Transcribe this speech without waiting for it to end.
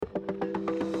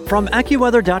From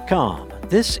AccuWeather.com,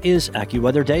 this is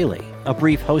AccuWeather Daily, a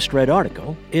brief host-read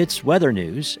article. It's weather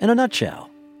news in a nutshell.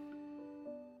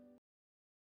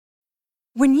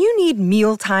 When you need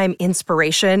mealtime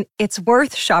inspiration, it's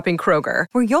worth shopping Kroger,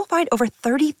 where you'll find over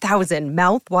 30,000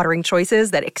 mouth-watering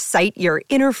choices that excite your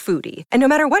inner foodie. And no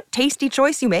matter what tasty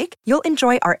choice you make, you'll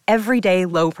enjoy our everyday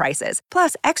low prices,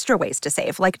 plus extra ways to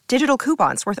save, like digital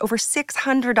coupons worth over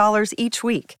 $600 each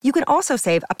week. You can also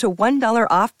save up to $1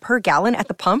 off per gallon at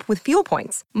the pump with fuel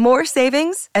points. More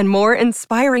savings and more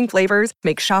inspiring flavors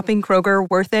make shopping Kroger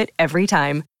worth it every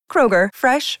time. Kroger,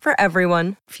 fresh for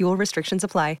everyone. Fuel restrictions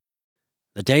apply.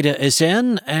 The data is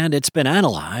in, and it's been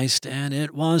analyzed, and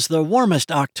it was the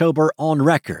warmest October on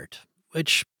record,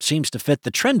 which seems to fit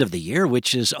the trend of the year,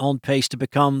 which is on pace to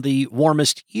become the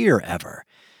warmest year ever.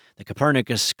 The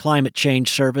Copernicus Climate Change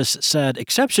Service said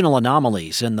exceptional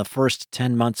anomalies in the first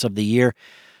 10 months of the year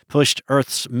pushed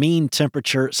Earth's mean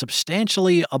temperature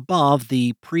substantially above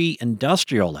the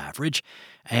pre-industrial average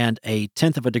and a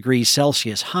tenth of a degree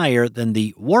Celsius higher than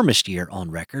the warmest year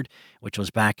on record, which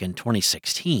was back in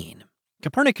 2016.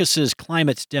 Copernicus's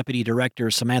climate deputy director,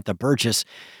 Samantha Burgess,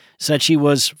 said she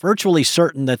was virtually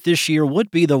certain that this year would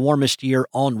be the warmest year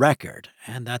on record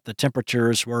and that the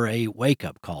temperatures were a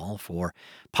wake-up call for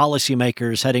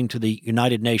policymakers heading to the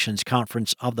United Nations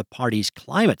Conference of the Parties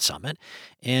Climate Summit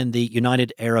in the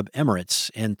United Arab Emirates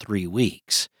in 3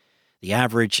 weeks. The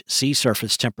average sea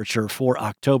surface temperature for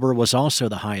October was also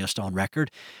the highest on record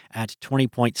at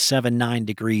 20.79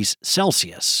 degrees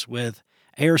Celsius, with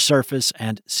air surface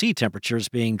and sea temperatures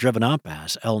being driven up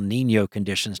as El Niño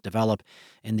conditions develop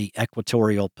in the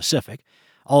equatorial Pacific,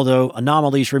 although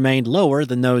anomalies remained lower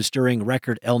than those during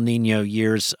record El Niño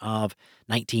years of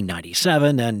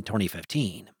 1997 and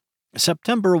 2015.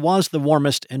 September was the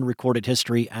warmest in recorded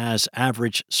history as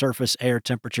average surface air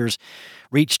temperatures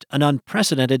reached an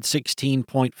unprecedented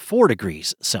 16.4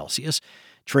 degrees Celsius,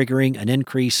 triggering an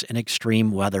increase in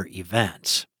extreme weather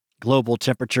events. Global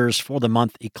temperatures for the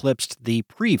month eclipsed the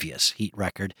previous heat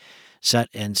record set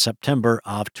in September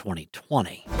of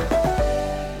 2020.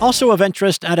 Also of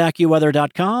interest at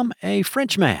AccuWeather.com, a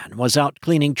French man was out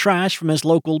cleaning trash from his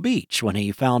local beach when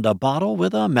he found a bottle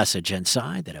with a message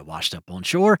inside that had washed up on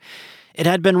shore. It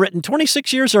had been written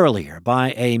 26 years earlier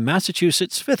by a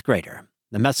Massachusetts fifth grader.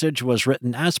 The message was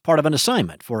written as part of an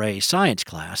assignment for a science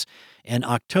class in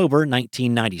October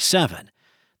 1997.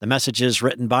 The messages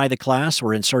written by the class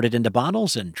were inserted into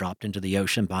bottles and dropped into the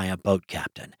ocean by a boat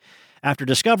captain. After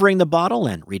discovering the bottle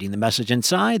and reading the message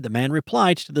inside, the man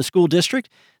replied to the school district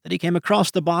that he came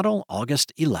across the bottle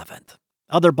August 11th.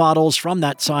 Other bottles from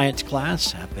that science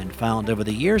class have been found over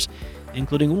the years,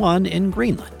 including one in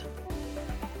Greenland.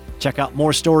 Check out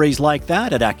more stories like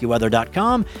that at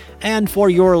AccuWeather.com, and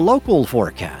for your local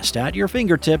forecast at your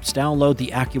fingertips, download the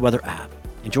AccuWeather app.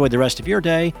 Enjoy the rest of your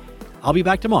day. I'll be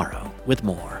back tomorrow with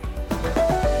more.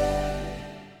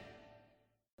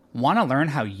 Want to learn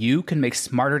how you can make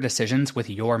smarter decisions with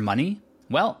your money?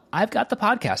 Well, I've got the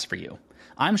podcast for you.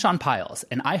 I'm Sean Piles,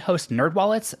 and I host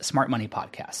NerdWallet's Smart Money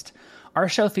Podcast. Our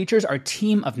show features our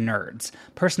team of nerds,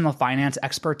 personal finance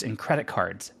experts in credit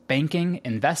cards, banking,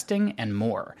 investing, and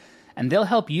more. And they'll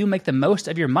help you make the most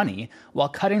of your money while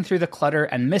cutting through the clutter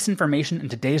and misinformation in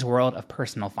today's world of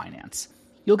personal finance.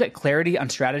 You'll get clarity on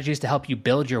strategies to help you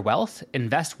build your wealth,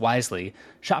 invest wisely,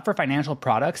 shop for financial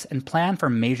products, and plan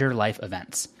for major life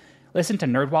events. Listen to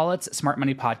NerdWallet's Smart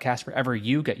Money Podcast wherever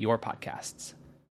you get your podcasts.